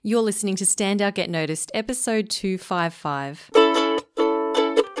You're listening to Stand Out Get Noticed, episode 255.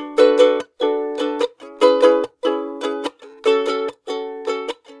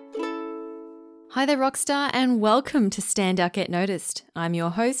 Hi there, Rockstar, and welcome to Stand Out Get Noticed. I'm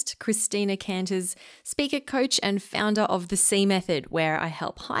your host, Christina Canters, speaker, coach, and founder of The C Method, where I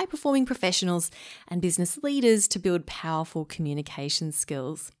help high-performing professionals and business leaders to build powerful communication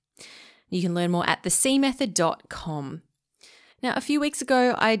skills. You can learn more at thecmethod.com. Now, a few weeks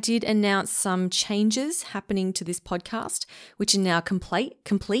ago, I did announce some changes happening to this podcast, which are now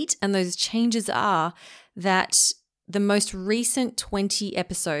complete, and those changes are that the most recent 20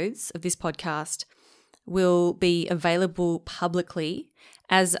 episodes of this podcast will be available publicly,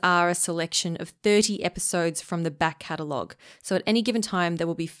 as are a selection of 30 episodes from the back catalogue. So at any given time, there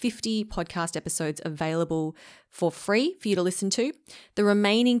will be 50 podcast episodes available for free for you to listen to. The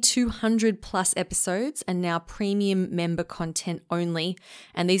remaining 200 plus episodes are now premium member content only,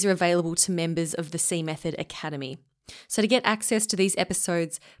 and these are available to members of the C Method Academy. So to get access to these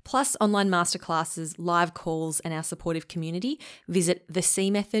episodes, plus online masterclasses, live calls, and our supportive community, visit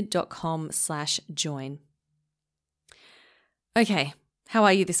thecmethod.com/join. Okay, how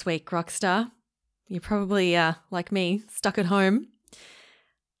are you this week, Rockstar? You're probably, like me, stuck at home.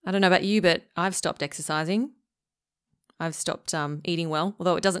 I don't know about you, but I've stopped exercising. I've stopped eating well,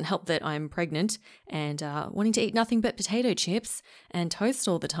 although it doesn't help that I'm pregnant and wanting to eat nothing but potato chips and toast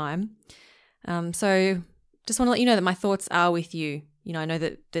all the time. So just want to let you know that my thoughts are with you. You know, I know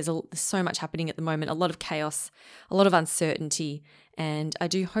that there's so much happening at the moment, a lot of chaos, a lot of uncertainty, and I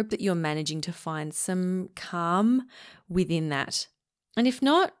do hope that you're managing to find some calm within that. And if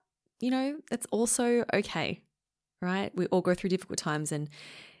not, you know, that's also okay, right? We all go through difficult times and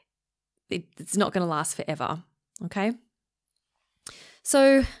it's not going to last forever, okay?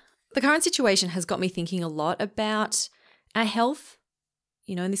 So the current situation has got me thinking a lot about our health,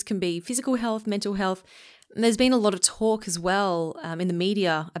 you know, and this can be physical health, mental health. And there's been a lot of talk as well in the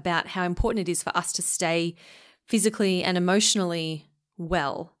media about how important it is for us to stay physically and emotionally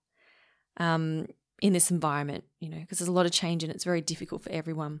well in this environment, you know, because there's a lot of change and it's very difficult for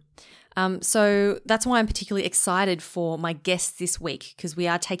everyone. So that's why I'm particularly excited for my guests this week, because we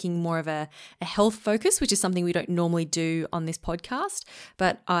are taking more of a health focus, which is something we don't normally do on this podcast.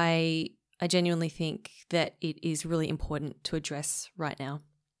 But I genuinely think that it is really important to address right now.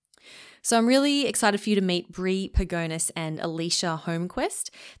 So I'm really excited for you to meet Brie Pagonis and Alicia Homequest.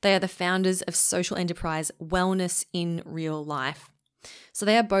 They are the founders of social enterprise Wellness in Real Life. So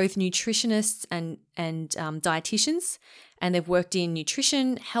they are both nutritionists and dietitians, and they've worked in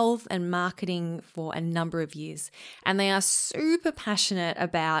nutrition, health, and marketing for a number of years. And they are super passionate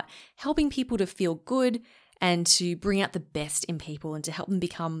about helping people to feel good and to bring out the best in people and to help them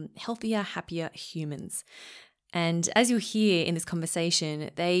become healthier, happier humans. And as you'll hear in this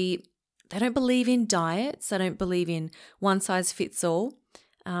conversation, they don't believe in diets. They don't believe in one size fits all.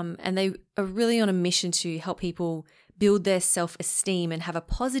 And they are really on a mission to help people build their self-esteem and have a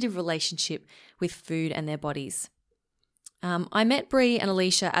positive relationship with food and their bodies. I met Brie and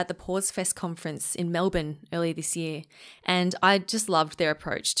Alicia at the Pause Fest conference in Melbourne earlier this year, and I just loved their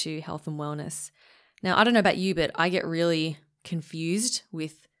approach to health and wellness. Now, I don't know about you, but I get really confused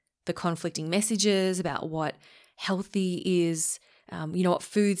with the conflicting messages about what healthy is, you know, what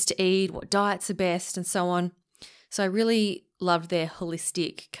foods to eat, what diets are best, and so on. So I really loved their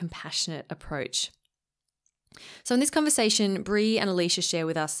holistic, compassionate approach. So in this conversation, Brie and Alicia share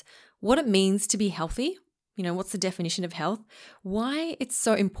with us what it means to be healthy. You know, what's the definition of health? Why it's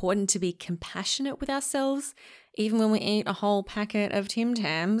so important to be compassionate with ourselves, even when we eat a whole packet of Tim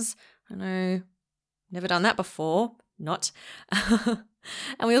Tams. I know, never done that before. Not. And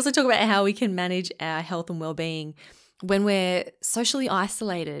we also talk about how we can manage our health and well-being when we're socially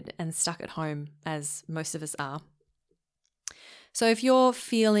isolated and stuck at home, as most of us are. So if you're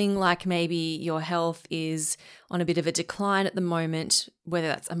feeling like maybe your health is on a bit of a decline at the moment, whether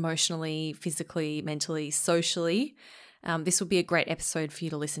that's emotionally, physically, mentally, socially, this will be a great episode for you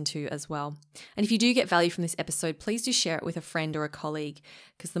to listen to as well. And if you do get value from this episode, please do share it with a friend or a colleague,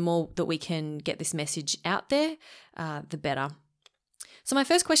 because the more that we can get this message out there, the better. So my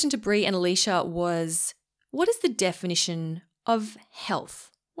first question to Brie and Alicia was, what is the definition of health?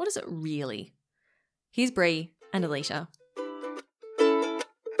 What is it really? Here's Brie and Alicia.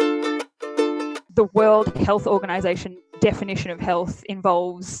 The World Health Organization definition of health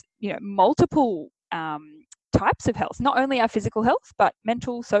involves, you know, multiple types of health, not only our physical health, but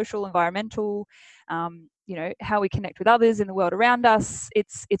mental, social, environmental, you know, how we connect with others in the world around us.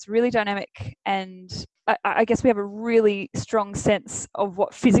 It's really dynamic, and I guess we have a really strong sense of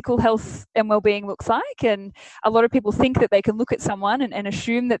what physical health and well-being looks like, and a lot of people think that they can look at someone and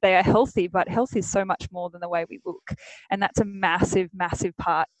assume that they are healthy, but health is so much more than the way we look, and that's a massive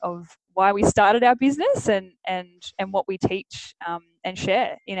part of why we started our business and what we teach and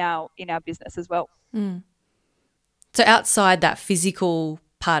share in our business as well. So outside that physical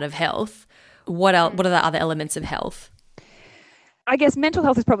part of health, what else? What are the other elements of health? I guess mental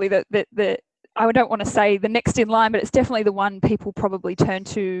health is probably the I don't want to say the next in line, but it's definitely the one people probably turn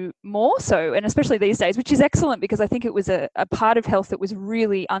to more so, and especially these days, which is excellent because I think it was a part of health that was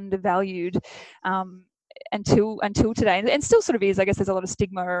really undervalued until today, and still sort of is. I guess there's a lot of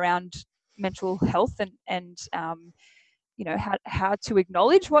stigma around mental health and you know, how to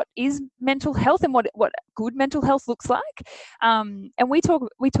acknowledge what is mental health and what good mental health looks like, and we talk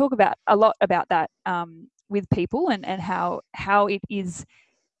about a lot about that with people and how it is.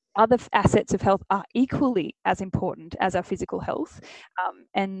 Other assets of health are equally as important as our physical health.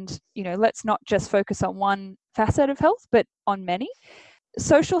 And, you know, let's not just focus on one facet of health, but on many.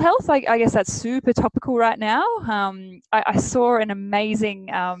 Social health, I guess that's super topical right now. I saw an amazing,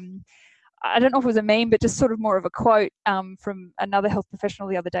 I don't know if it was a meme, but just sort of more of a quote from another health professional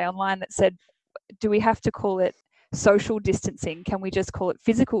the other day online that said, do we have to call it social distancing? Can we just call it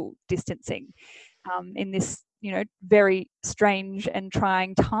physical distancing in this, you know, very strange and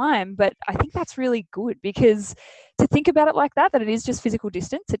trying time? But I think that's really good, because to think about it like that it is just physical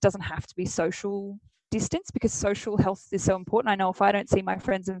distance. It doesn't have to be social distance, because social health is so important. I know if I don't see my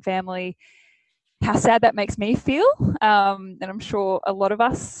friends and family, how sad that makes me feel. And I'm sure a lot of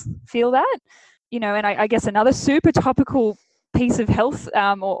us feel that, you know. And I guess another super topical piece of health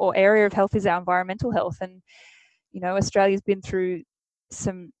or area of health is our environmental health. And, you know, Australia's been through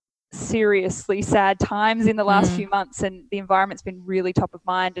some seriously sad times in the last few months, and the environment's been really top of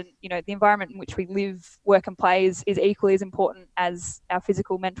mind. And, you know, the environment in which we live, work and play is equally as important as our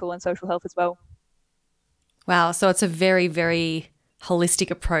physical, mental and social health as well. Wow. So it's a very, very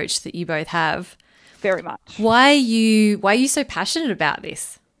holistic approach that you both have. Very much. Why are you so passionate about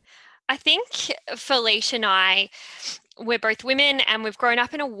this? I think Felicia and I, we're both women, and we've grown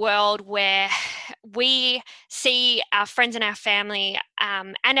up in a world where we see our friends and our family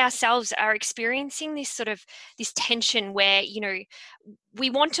and ourselves are experiencing this tension where, you know, we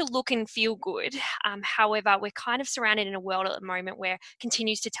want to look and feel good. However, we're kind of surrounded in a world at the moment where it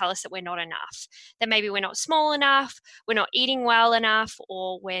continues to tell us that we're not enough, that maybe we're not small enough, we're not eating well enough,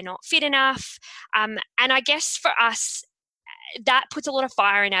 or we're not fit enough. And I guess for us, that puts a lot of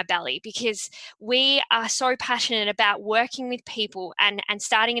fire in our belly, because we are so passionate about working with people and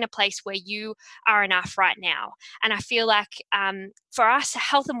starting in a place where you are enough right now. And I feel like for us,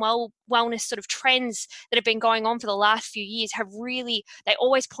 health and wellness sort of trends that have been going on for the last few years they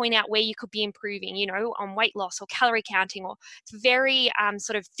always point out where you could be improving, you know, on weight loss or calorie counting, or it's very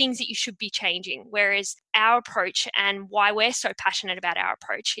sort of things that you should be changing. Whereas our approach, and why we're so passionate about our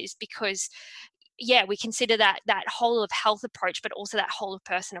approach, is because we consider that whole of health approach, but also that whole of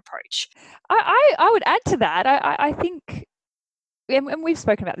person approach. I would add to that. I think, and we've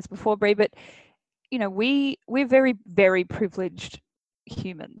spoken about this before, Brie, but, you know, we're very, very privileged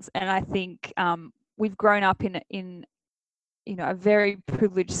humans, and I think we've grown up in you know, a very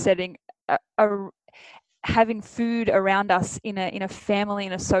privileged setting, having food around us in a family,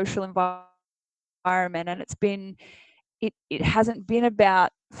 in a social environment, and it's been. It hasn't been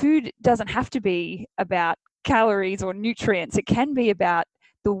about, food doesn't have to be about calories or nutrients. It can be about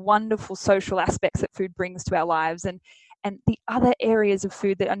the wonderful social aspects that food brings to our lives, and the other areas of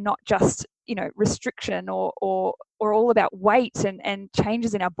food that are not just, you know, restriction or all about weight and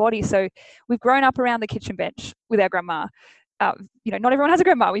changes in our body. So we've grown up around the kitchen bench with our grandma. You know, not everyone has a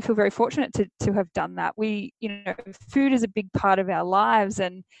grandma. We feel very fortunate to have done that. You know, food is a big part of our lives,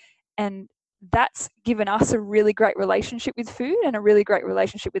 and that's given us a really great relationship with food and a really great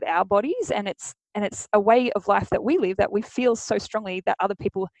relationship with our bodies. And it's a way of life that we live, that we feel so strongly that other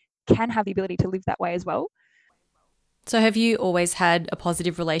people can have the ability to live that way as well. So have you always had a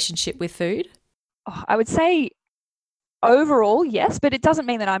positive relationship with food? I would say overall, yes, but it doesn't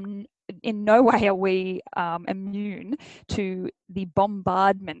mean that I'm in no way are we immune to the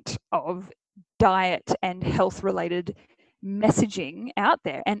bombardment of diet and health related messaging out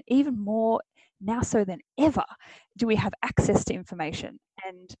there. And even more now so than ever do we have access to information,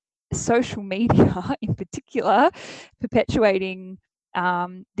 and social media in particular perpetuating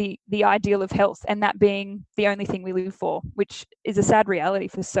the ideal of health, and that being the only thing we live for, which is a sad reality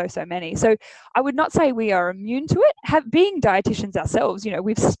for so many. So I would not say we are immune to it. Being dietitians ourselves, you know,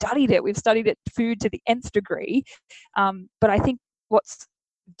 we've studied it food to the nth degree, but I think what's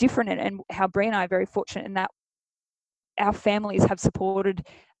different, and how Brie and I are very fortunate in that our families have supported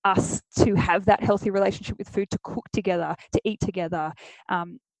us to have that healthy relationship with food, to cook together, to eat together,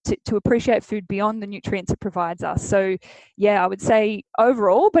 to appreciate food beyond the nutrients it provides us. So yeah, I would say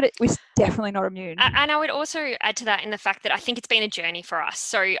overall, but we're definitely not immune. And I would also add to that in the fact that I think it's been a journey for us.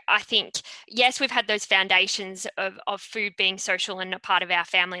 So I think, yes, we've had those foundations of food being social and a part of our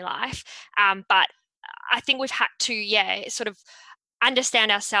family life, but I think we've had to, sort of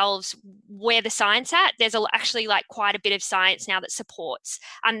understand ourselves where the science at. There's actually like quite a bit of science now that supports,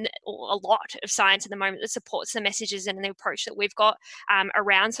 or a lot of science at the moment that supports the messages and the approach that we've got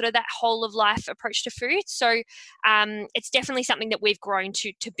around sort of that whole of life approach to food. So it's definitely something that we've grown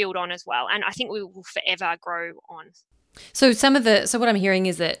to build on as well. And I think we will forever grow on. So what I'm hearing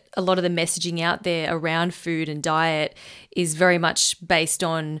is that a lot of the messaging out there around food and diet is very much based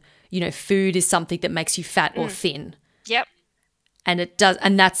on, food is something that makes you fat or thin. Yep. And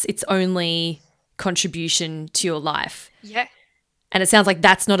that's its only contribution to your life. Yeah. And it sounds like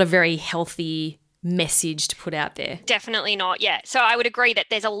that's not a very healthy message to put out there. Definitely not. Yeah. So I would agree that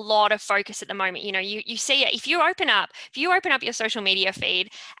there's a lot of focus at the moment. You see it if you open up your social media feed,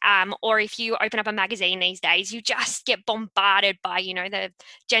 or if you open up a magazine these days, you just get bombarded by, the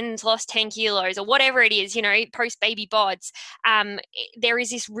Jen's lost 10 kilos or whatever it is, post baby bods. There is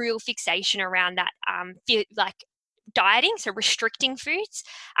this real fixation around that, like dieting, so restricting foods,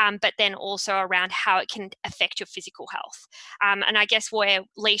 but then also around how it can affect your physical health. And I guess where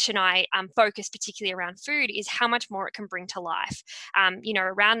Leisha and I focus particularly around food is how much more it can bring to life,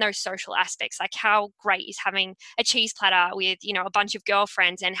 around those social aspects, like how great is having a cheese platter with, a bunch of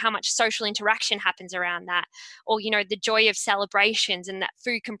girlfriends, and how much social interaction happens around that, or, the joy of celebrations, and that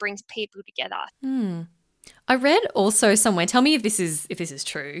food can bring people together. I read also somewhere, tell me if this is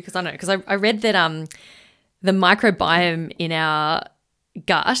true, because I read that the microbiome in our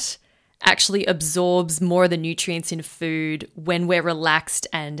gut actually absorbs more of the nutrients in food when we're relaxed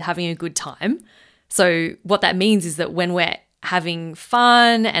and having a good time. So what that means is that when we're having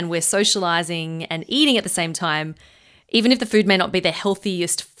fun and we're socializing and eating at the same time, even if the food may not be the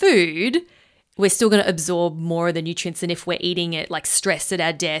healthiest food, we're still going to absorb more of the nutrients than if we're eating it like stressed at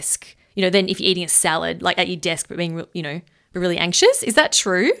our desk. Then if you're eating a salad like at your desk but being, really anxious. Is that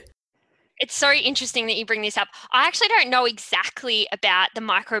true? It's so interesting that you bring this up. I actually don't know exactly about the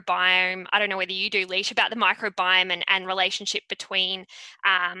microbiome. I don't know whether you do, Leash, about the microbiome and relationship between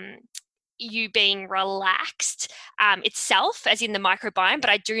you being relaxed itself, as in the microbiome,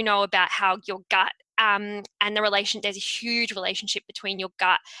 but I do know about how your gut and there's a huge relationship between your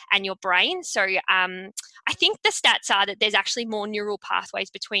gut and your brain. So I think the stats are that there's actually more neural pathways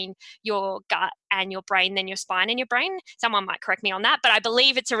between your gut and your brain than your spine and your brain. Someone might correct me on that, but I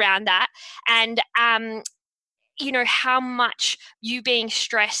believe it's around that. And how much you being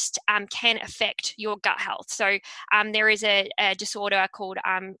stressed can affect your gut health. So there is a disorder called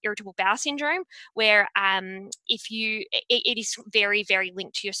irritable bowel syndrome, where it is very, very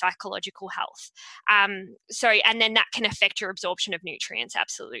linked to your psychological health. And then that can affect your absorption of nutrients,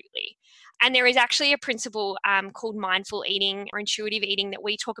 absolutely. And there is actually a principle called mindful eating or intuitive eating that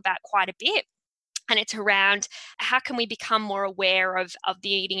we talk about quite a bit. And it's around how can we become more aware of the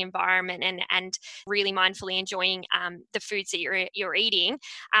eating environment and really mindfully enjoying the foods that you're eating,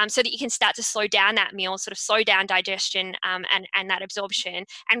 so that you can start to slow down that meal, sort of slow down digestion and that absorption,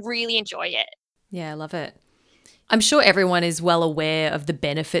 and really enjoy it. Yeah, I love it. I'm sure everyone is well aware of the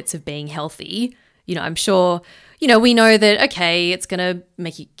benefits of being healthy. I'm sure, we know that, okay, it's going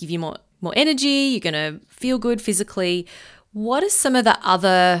to give you more energy, you're going to feel good physically. What are some of the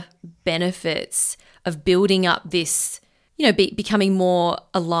other benefits of building up this, becoming more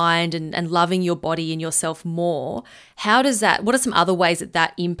aligned and loving your body and yourself more? What are some other ways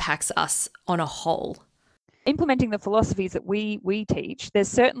that impacts us on a whole? Implementing the philosophies that we teach, there's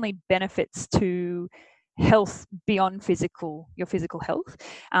certainly benefits to health beyond your physical health.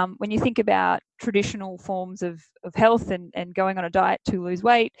 When you think about traditional forms of health and going on a diet to lose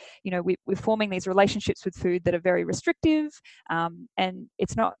weight, we're forming these relationships with food that are very restrictive, and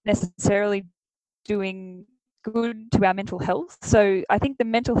it's not necessarily doing good to our mental health. So I think the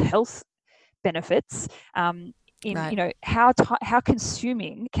mental health benefits right. How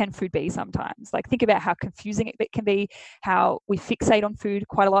consuming can food be sometimes? Like, think about how confusing it can be, how we fixate on food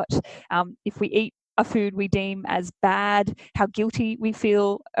quite a lot. If we eat a food we deem as bad, how guilty we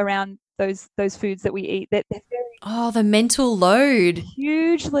feel around those foods that we eat. That they're very the mental load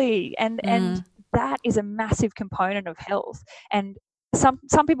hugely, and that is a massive component of health. And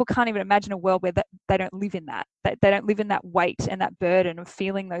some people can't even imagine a world where they don't live in that. They don't live in that weight and that burden of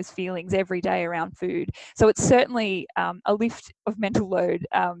feeling those feelings every day around food. So it's certainly a lift of mental load,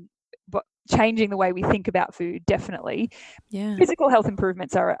 but changing the way we think about food, definitely. Yeah. Physical health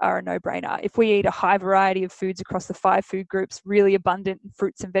improvements are a no-brainer. If we eat a high variety of foods across the 5 food groups, really abundant in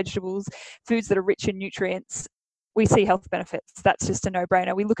fruits and vegetables, foods that are rich in nutrients, we see health benefits. That's just a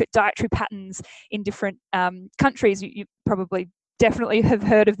no-brainer. We look at dietary patterns in different countries. You probably definitely have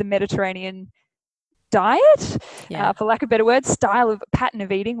heard of the Mediterranean diet, for lack of better words, style of pattern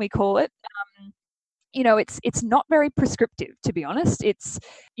of eating, we call it. It's not very prescriptive, to be honest. It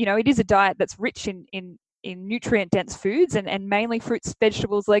is a diet that's rich in nutrient-dense foods and mainly fruits,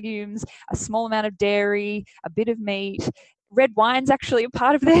 vegetables, legumes, a small amount of dairy, a bit of meat. Red wine's actually a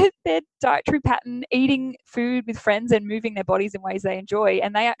part of their dietary pattern, eating food with friends and moving their bodies in ways they enjoy,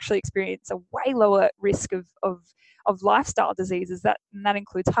 and they actually experience a way lower risk of lifestyle diseases. That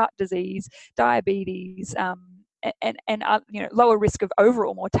includes heart disease, diabetes, and lower risk of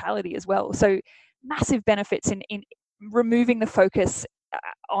overall mortality as well. So massive benefits in removing the focus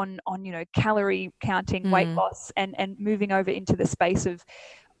on calorie counting, weight loss, and moving over into the space of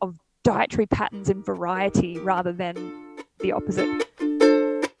dietary patterns and variety rather than the opposite.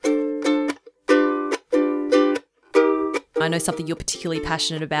 I know something you're particularly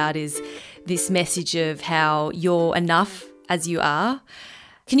passionate about is this message of how you're enough as you are.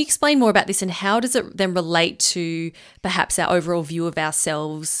 Can you explain more about this, and how does it then relate to perhaps our overall view of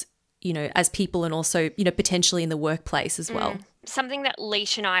ourselves, as people, and also, potentially in the workplace as well? Something that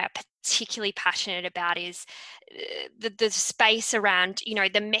Leisha and I are particularly passionate about is the space around,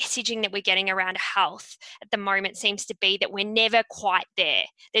 the messaging that we're getting around health at the moment seems to be that we're never quite there.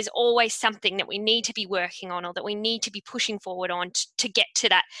 There's always something that we need to be working on, or that we need to be pushing forward on to get to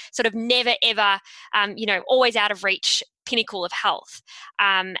that sort of never ever, always out of reach pinnacle of health.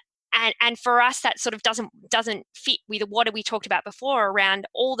 And for us, that sort of doesn't fit with what we talked about before around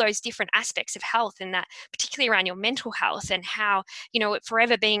all those different aspects of health, and that particularly around your mental health, and how, it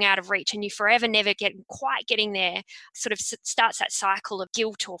forever being out of reach and you forever never quite getting there sort of starts that cycle of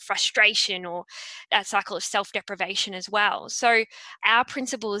guilt or frustration, or that cycle of self-deprivation as well. So our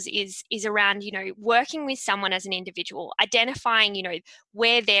principles is around, working with someone as an individual, identifying,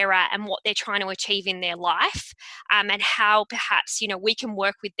 where they're at and what they're trying to achieve in their life, and how perhaps, we can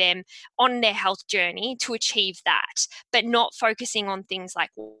work with them on their health journey to achieve that, but not focusing on things like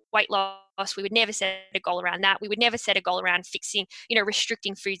weight loss. We would never set a goal around that. We would never set a goal around fixing,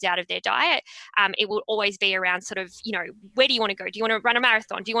 restricting foods out of their diet. It will always be around sort of, where do you want to go? Do you want to run a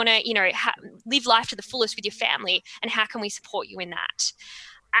marathon? Do you want to, live life to the fullest with your family? And how can we support you in that?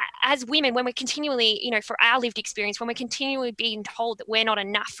 As women, when we're continually, for our lived experience, when we're continually being told that we're not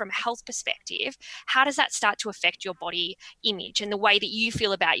enough from a health perspective, how does that start to affect your body image and the way that you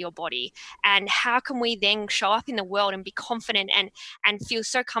feel about your body? And how can we then show up in the world and be confident and feel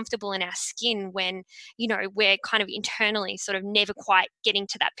so comfortable in our skin when, we're kind of internally sort of never quite getting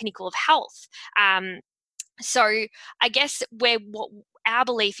to that pinnacle of health? So I guess what our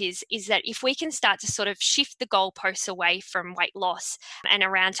belief is that if we can start to sort of shift the goalposts away from weight loss and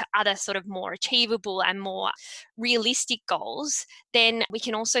around to other sort of more achievable and more realistic goals, then we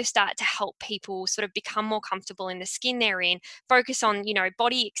can also start to help people sort of become more comfortable in the skin they're in, focus on,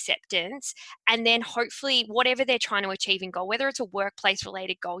 body acceptance, and then hopefully whatever they're trying to achieve in goal, whether it's a workplace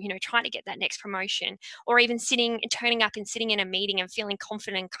related goal, trying to get that next promotion, or even turning up and sitting in a meeting and feeling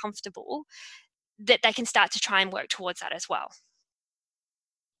confident and comfortable, that they can start to try and work towards that as well.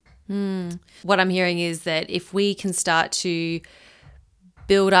 What I'm hearing is that if we can start to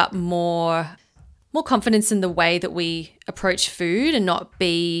build up more confidence in the way that we approach food, and not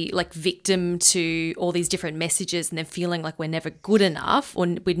be like victim to all these different messages and then feeling like we're never good enough, or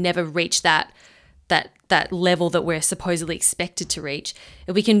we'd never reach that level that we're supposedly expected to reach,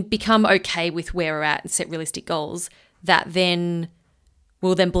 if we can become okay with where we're at and set realistic goals, that then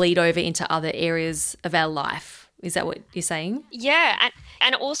will then bleed over into other areas of our life. Is that what you're saying? Yeah,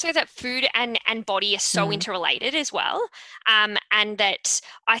 and also that food and body are so interrelated as well, and that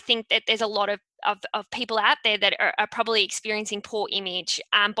I think that there's a lot of people out there that are probably experiencing poor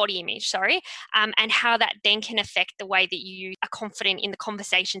body image, and how that then can affect the way that you are confident in the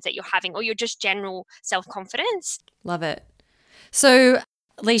conversations that you're having, or your just general self-confidence. Love it. So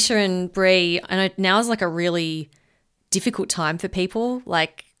Leisha and Bree, I know now is like a really difficult time for people.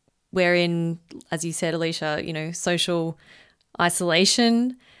 Like, we're in, as you said, Alicia, social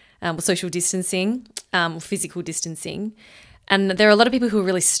isolation, social distancing, physical distancing. And there are a lot of people who are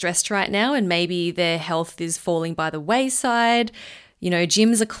really stressed right now, and maybe their health is falling by the wayside.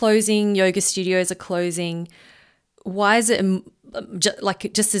 Gyms are closing, yoga studios are closing. why is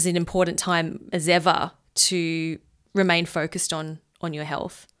it just as an important time as ever to remain focused on your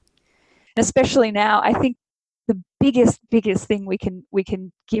health? And especially now, I think the biggest thing we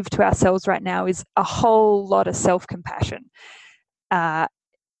can give to ourselves right now is a whole lot of self-compassion.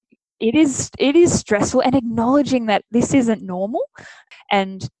 It is stressful, and acknowledging that this isn't normal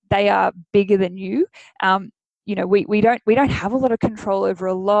and they are bigger than you. We don't have a lot of control over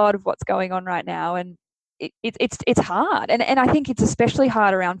a lot of what's going on right now, and it's hard. And I think it's especially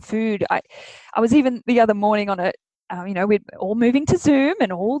hard around food. I was even the other morning on a we're all moving to Zoom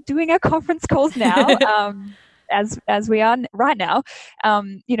and all doing our conference calls now, as we are right now.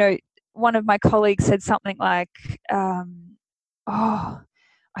 One of my colleagues said something like, I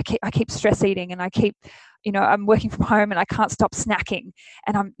keep stress eating, and I keep, I'm working from home and I can't stop snacking,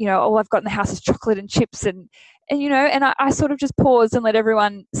 and I'm, all I've got in the house is chocolate and chips, and I sort of just paused and let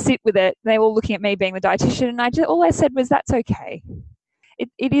everyone sit with it. They were all looking at me being the dietitian, and all I said was, that's okay.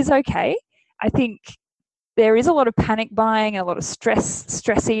 It is okay. I think there is a lot of panic buying and a lot of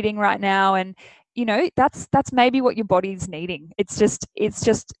stress eating right now, and that's maybe what your body's needing. It's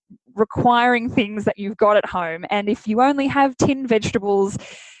just requiring things that you've got at home. And if you only have tinned vegetables,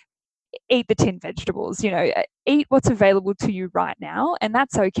 eat the tinned vegetables. Eat what's available to you right now, and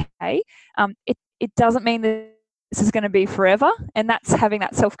that's okay. It doesn't mean that this is going to be forever, and that's having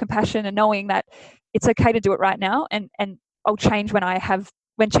that self-compassion and knowing that it's okay to do it right now, and I'll change when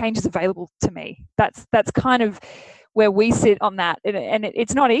change is available to me. That's kind of where we sit on that, and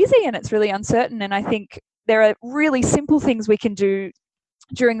it's not easy, and it's really uncertain. And I think there are really simple things we can do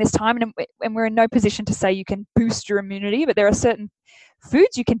during this time, and we're in no position to say you can boost your immunity, but there are certain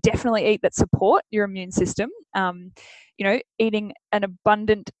foods you can definitely eat that support your immune system. Eating an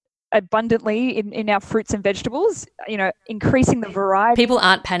abundantly in our fruits and vegetables, increasing the variety. People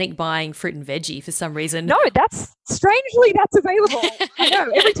aren't panic buying fruit and veggie for some reason. No, that's available. I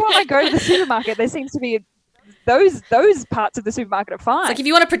know, every time I go to the supermarket, there seems to be those parts of the supermarket are fine. It's like, if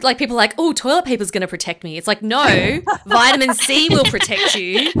you want to, like, people are like, oh, toilet paper's going to protect me. It's like, no, vitamin C will protect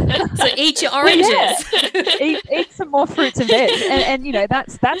you. So eat your oranges. Eat some more fruits and veg. And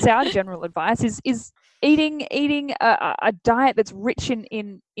that's our general advice is eating a diet that's rich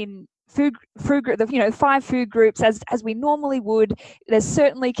in food, the 5 food groups as we normally would. There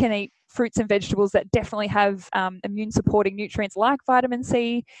certainly can eat fruits and vegetables that definitely have immune supporting nutrients like vitamin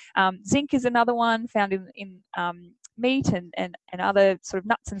C. Zinc is another one found in meat and other sort of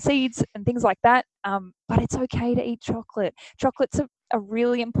nuts and seeds and things like that. But it's okay to eat chocolate. Chocolate's a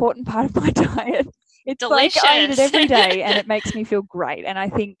really important part of my diet. It's delicious. Like I eat it every day, and it makes me feel great. And I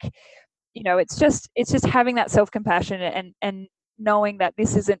think, it's just having that self-compassion and knowing that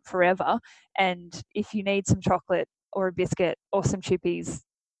this isn't forever. And if you need some chocolate or a biscuit or some chippies,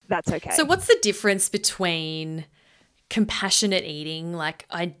 that's okay. So what's the difference between compassionate eating, like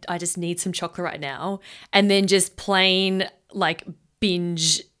I just need some chocolate right now, and then just plain like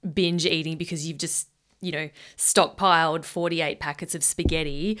binge eating because you've just, stockpiled 48 packets of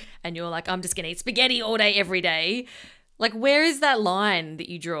spaghetti and you're like, I'm just going to eat spaghetti all day, every day. Like, where is that line that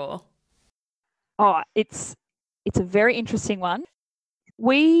you draw? Oh, it's a very interesting one.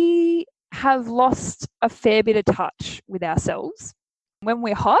 We have lost a fair bit of touch with ourselves. When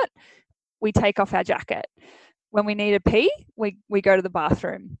we're hot, we take off our jacket. When we need a pee, we go to the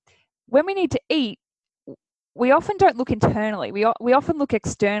bathroom. When we need to eat, we often don't look internally. We often look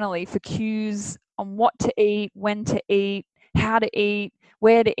externally for cues on what to eat, when to eat, how to eat,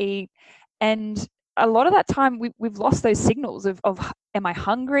 where to eat. And a lot of that time, we've lost those signals of am I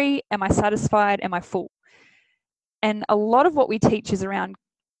hungry? Am I satisfied? Am I full? And a lot of what we teach is around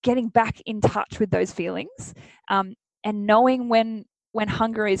getting back in touch with those feelings, and knowing when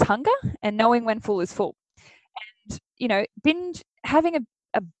hunger is hunger and knowing when full is full. And having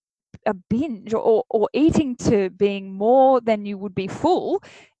a binge or eating to being more than you would be full,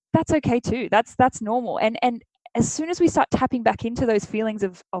 that's okay too. That's normal. And as soon as we start tapping back into those feelings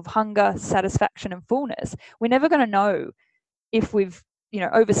of hunger, satisfaction, and fullness, we're never going to know if we've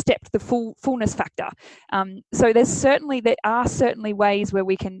overstepped the fullness factor. So there are certainly ways where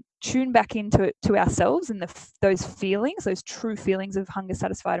we can tune back into ourselves and those feelings, those true feelings of hunger,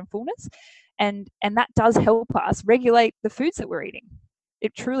 satisfied, and fullness, and that does help us regulate the foods that we're eating.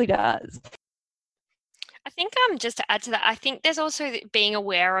 It truly does. I think just to add to that, I think there's also being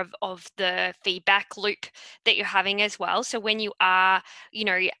aware of the feedback loop that you're having as well. So when you are,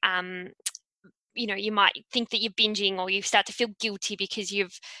 you might think that you're binging, or you start to feel guilty because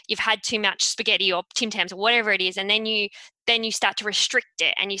you've had too much spaghetti or Tim Tams or whatever it is, and then then you start to restrict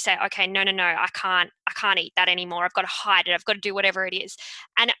it and you say, okay, no, I can't eat that anymore. I've got to hide it. I've got to do whatever it is.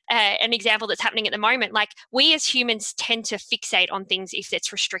 And an example that's happening at the moment, like we as humans tend to fixate on things if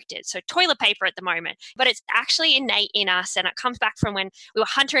it's restricted. So toilet paper at the moment, but it's actually innate in us. And it comes back from when we were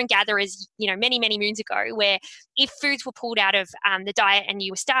hunter and gatherers, many, many moons ago, where if foods were pulled out of the diet and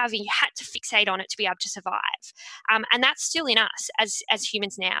you were starving, you had to fixate on it to be able to survive. And that's still in us as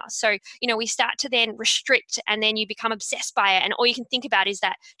humans now. So, we start to then restrict, and then you become obsessed by it. And all you can think about is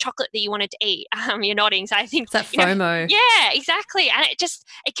that chocolate that you wanted to eat. You're nodding. So I think it's that FOMO. Yeah, exactly. And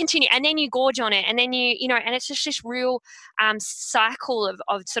it continues. And then you gorge on it. And then and it's just this real cycle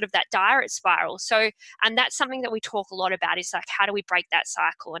of sort of that diet spiral. So, and that's something that we talk a lot about, is like, how do we break that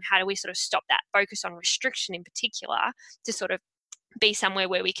cycle, and how do we sort of stop that focus on restriction in particular to sort of be somewhere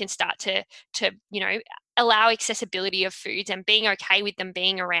where we can start to allow accessibility of foods and being okay with them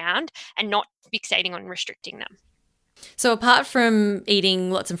being around and not fixating on restricting them. So apart from eating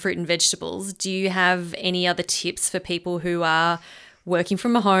lots of fruit and vegetables, do you have any other tips for people who are working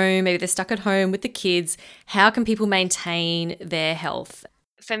from home, maybe they're stuck at home with the kids? How can people maintain their health?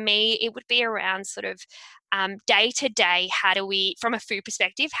 For me, it would be around sort of day to day, how do we, from a food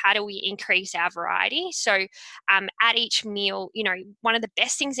perspective, how do we increase our variety? So at each meal, one of the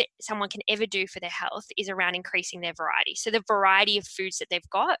best things that someone can ever do for their health is around increasing their variety. So the variety of foods that they've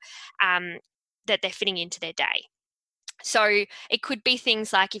got that they're fitting into their day. So it could be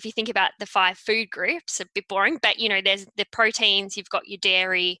things like, if you think about the 5 food groups, a bit boring, but there's the proteins, you've got your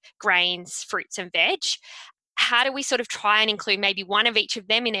dairy, grains, fruits and veg. How do we sort of try and include maybe one of each of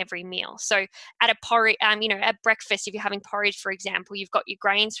them in every meal? So at a porridge, at breakfast, if you're having porridge, for example, you've got your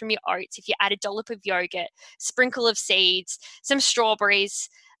grains from your oats. If you add a dollop of yogurt, sprinkle of seeds, some strawberries,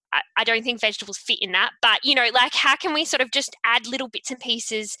 I don't think vegetables fit in that, but how can we sort of just add little bits and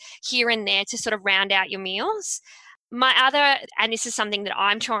pieces here and there to sort of round out your meals? My other, and this is something that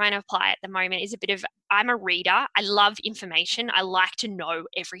I'm trying to apply at the moment, is I'm a reader. I love information. I like to know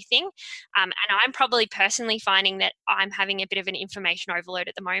everything. And I'm probably personally finding that I'm having a bit of an information overload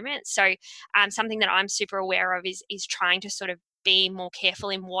at the moment. So something that I'm super aware of is trying to sort of be more careful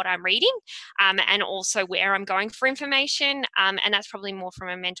in what I'm reading and also where I'm going for information. And that's probably more from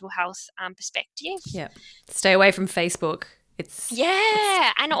a mental health perspective. Yeah. Stay away from Facebook. It's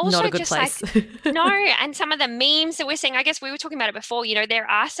and also not a good just place. No, and some of the memes that we're seeing, I guess we were talking about it before, there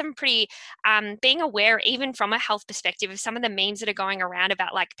are some pretty being aware, even from a health perspective, of some of the memes that are going around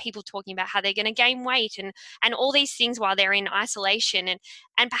about like people talking about how they're going to gain weight and all these things while they're in isolation, and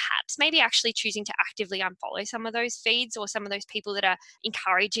perhaps maybe actually choosing to actively unfollow some of those feeds or some of those people that are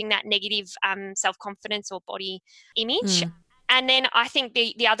encouraging that negative self-confidence or body image. And then I think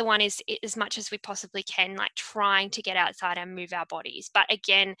the other one is, as much as we possibly can, like trying to get outside and move our bodies. But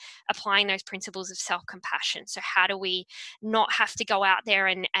again, applying those principles of self-compassion. So how do we not have to go out there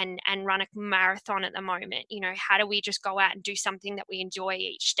and run a marathon at the moment? How do we just go out and do something that we enjoy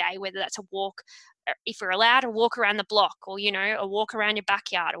each day, whether that's a walk, if we're allowed, a walk around the block, or, a walk around your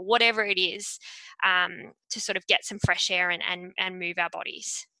backyard, or whatever it is, to sort of get some fresh air and move our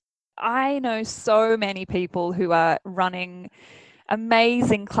bodies. I know so many people who are running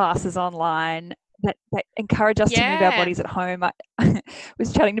amazing classes online that encourage us to move our bodies at home. I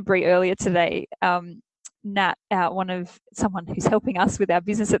was chatting to Brie earlier today. Nat, someone who's helping us with our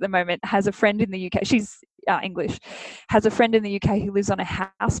business at the moment, has a friend in the UK. She's English, has a friend in the UK who lives on a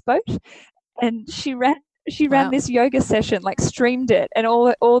houseboat, and she ran this yoga session, like streamed it, and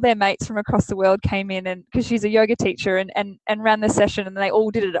all their mates from across the world came in, and because she's a yoga teacher, and ran the session, and they all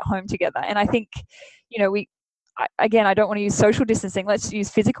did it at home together. And I think, I don't want to use social distancing. Let's use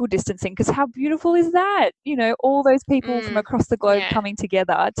physical distancing, because how beautiful is that? All those people from across the globe coming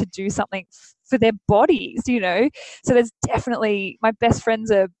together to do something for their bodies, So there's definitely, my best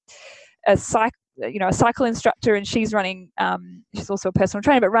friend's a cycle instructor, and she's running, she's also a personal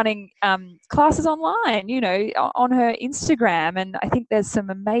trainer, but running classes online, on her Instagram. And I think there's some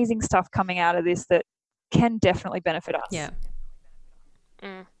amazing stuff coming out of this that can definitely benefit us. Yeah.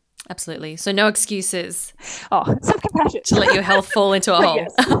 Absolutely. So no excuses. Oh, self-compassion. To let your health fall into a hole.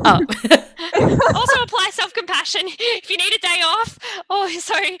 Yes. Also apply self-compassion if you need a day off.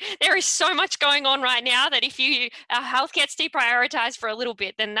 So there is so much going on right now that if our health gets deprioritized for a little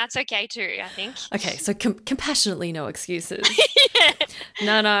bit, then that's okay too, I think. Okay, so compassionately no excuses.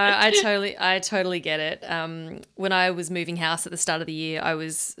 No, I totally get it. When I was moving house at the start of the year, I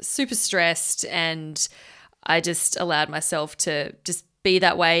was super stressed, and I just allowed myself to just be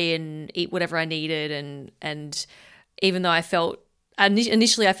that way and eat whatever I needed. And even though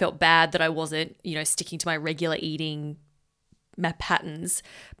initially I felt bad that I wasn't, sticking to my regular eating patterns,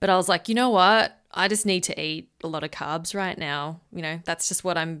 but I was like, you know what? I just need to eat a lot of carbs right now. You know, that's just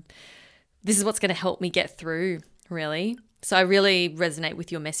this is what's going to help me get through, really. So I really resonate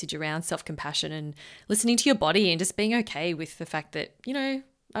with your message around self-compassion and listening to your body and just being okay with the fact that, you know,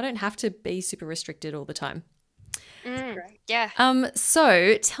 I don't have to be super restricted all the time. Yeah.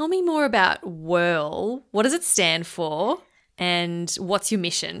 So tell me more about Whirl. What does it stand for and what's your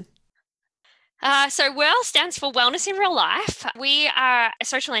mission? So WHIRL stands for Wellness in Real Life. We are a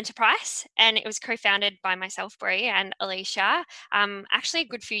social enterprise, and it was co-founded by myself, Brie, and Alicia, actually a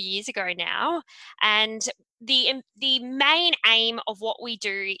good few years ago now. And the main aim of what we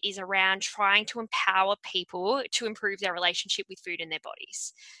do is around trying to empower people to improve their relationship with food and their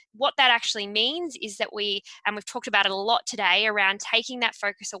bodies. What that actually means is that we've talked about it a lot today, around taking that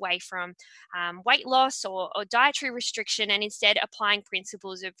focus away from weight loss or dietary restriction, and instead applying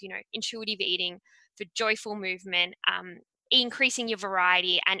principles of, intuitive eating for joyful movement, increasing your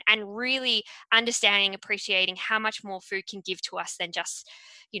variety, and really understanding, appreciating how much more food can give to us than just,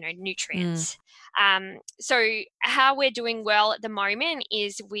 nutrients. So how we're doing well at the moment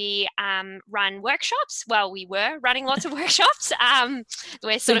is we run workshops. Well, we were running lots of workshops.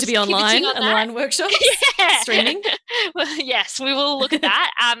 We're Soon to be online workshops, streaming. Well, yes, we will look at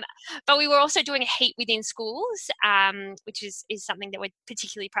that. But we were also doing a heat within schools, which is something that we're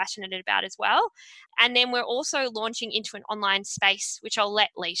particularly passionate about as well. And then we're also launching into an online space, which I'll let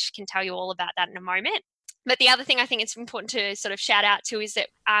Leash can tell you all about that in a moment. But the other thing I think it's important to sort of shout out to is that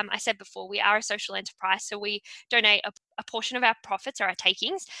I said before, we are a social enterprise. So we donate a portion of our profits or our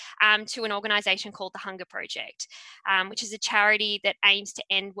takings to an organisation called the Hunger Project, which is a charity that aims to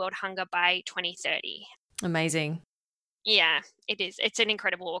end world hunger by 2030. Amazing. Yeah, it is. It's an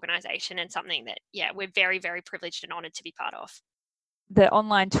incredible organisation and something that, we're very, very privileged and honoured to be part of. The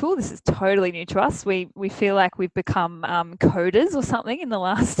online tool, this is totally new to us. We feel like we've become coders or something in the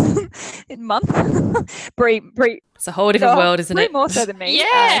last month. Brie, it's a whole different world, isn't it? More so than me.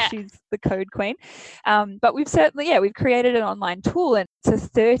 Yeah, she's the code queen. But we've certainly, we've created an online tool, and it's a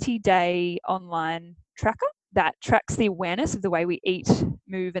 30-day online tracker that tracks the awareness of the way we eat,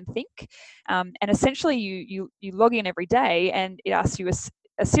 move, and think. And essentially, you log in every day, and it asks you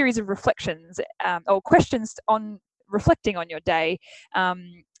a series of reflections or questions on reflecting on your day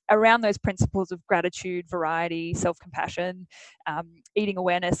around those principles of gratitude, variety, self-compassion, eating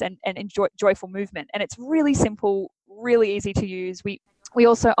awareness, and joyful movement. And it's really simple, really easy to use. We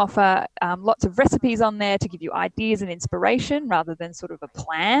also offer lots of recipes on there to give you ideas and inspiration rather than sort of a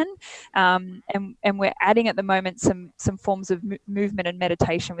plan. And we're adding at the moment some forms of movement and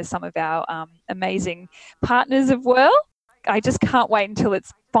meditation with some of our amazing partners of Whirl. I just can't wait until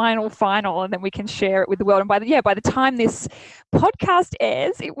it's final, and then we can share it with the world. And by the time this podcast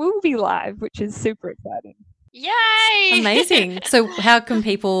airs, it will be live, which is super exciting. Yay! Amazing. So how can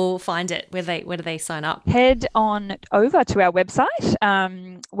people find it? Where do they sign up? Head on over to our website,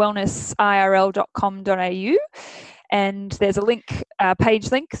 wellnessirl.com.au. And there's a page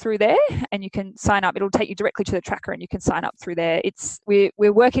link through there, and you can sign up. It'll take you directly to the tracker, and you can sign up through there.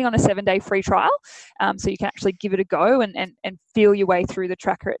 We're working on a 7-day free trial, so you can actually give it a go and feel your way through the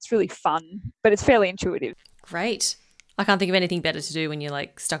tracker. It's really fun, but it's fairly intuitive. Great. I can't think of anything better to do when you're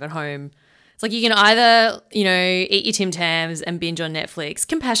like stuck at home. It's like you can either, eat your Tim Tams and binge on Netflix,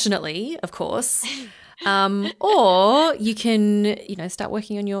 compassionately, of course, or you can, start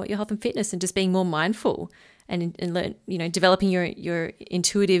working on your health and fitness and just being more mindful. And learn, developing your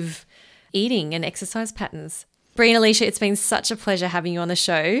intuitive eating and exercise patterns. Brie and Alicia, it's been such a pleasure having you on the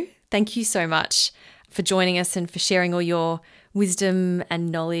show. Thank you so much for joining us and for sharing all your wisdom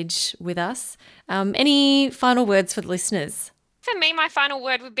and knowledge with us. Any final words for the listeners? For me, my final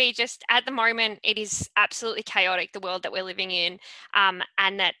word would be just, at the moment, it is absolutely chaotic, the world that we're living in,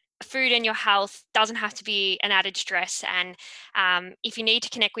 and that food and your health doesn't have to be an added stress. And if you need to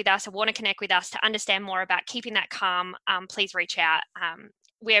connect with us or want to connect with us to understand more about keeping that calm, please reach out.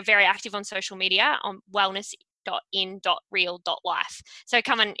 We are very active on social media on wellness.in.real.life. So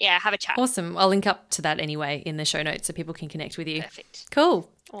come and have a chat. Awesome. I'll link up to that anyway in the show notes so people can connect with you. Perfect. Cool.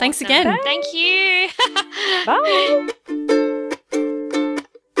 Awesome. Thanks again. Thank you. Bye.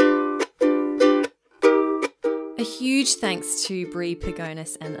 A huge thanks to Brie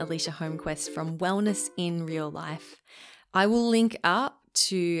Pagonis and Alicia Holmquist from Wellness in Real Life. I will link up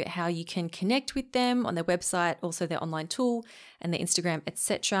to how you can connect with them on their website, also their online tool and their Instagram,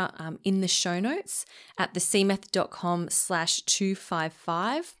 etc. In the show notes at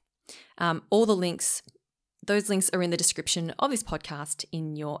thecmeth.com/255. All the links, those links are in the description of this podcast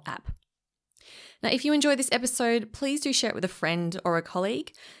in your app. Now, if you enjoyed this episode, please do share it with a friend or a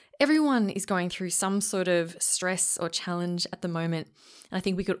colleague. Everyone is going through some sort of stress or challenge at the moment. And I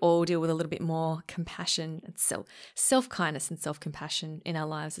think we could all deal with a little bit more compassion and self-kindness and self-compassion in our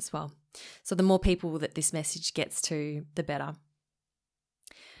lives as well. So the more people that this message gets to, the better.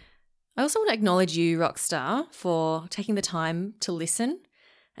 I also want to acknowledge you, Rockstar, for taking the time to listen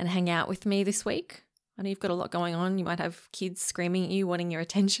and hang out with me this week. I know you've got a lot going on. You might have kids screaming at you, wanting your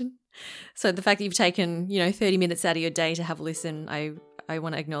attention. So the fact that you've taken, 30 minutes out of your day to have a listen, I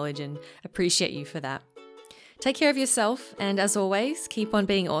want to acknowledge and appreciate you for that. Take care of yourself, and as always, keep on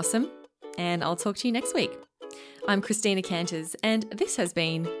being awesome, and I'll talk to you next week. I'm Christina Canters, and this has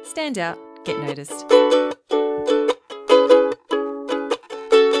been Stand Out, Get Noticed.